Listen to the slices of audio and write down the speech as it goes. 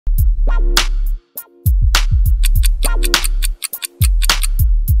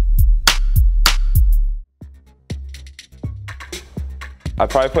I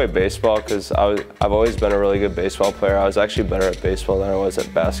probably play baseball because I've always been a really good baseball player. I was actually better at baseball than I was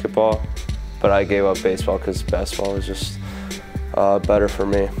at basketball, but I gave up baseball because basketball was just better for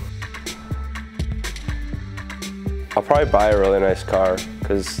me. I'll probably buy a really nice car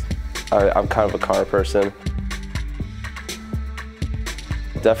because I'm kind of a car person.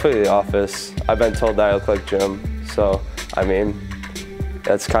 Definitely The Office. I've been told that I look like Jim, so I mean,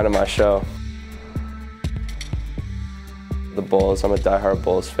 that's kind of my show. The Bulls, I'm a diehard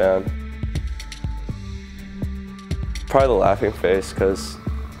Bulls fan. Probably the laughing face because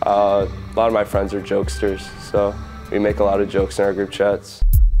a lot of my friends are jokesters, so we make a lot of jokes in our group chats.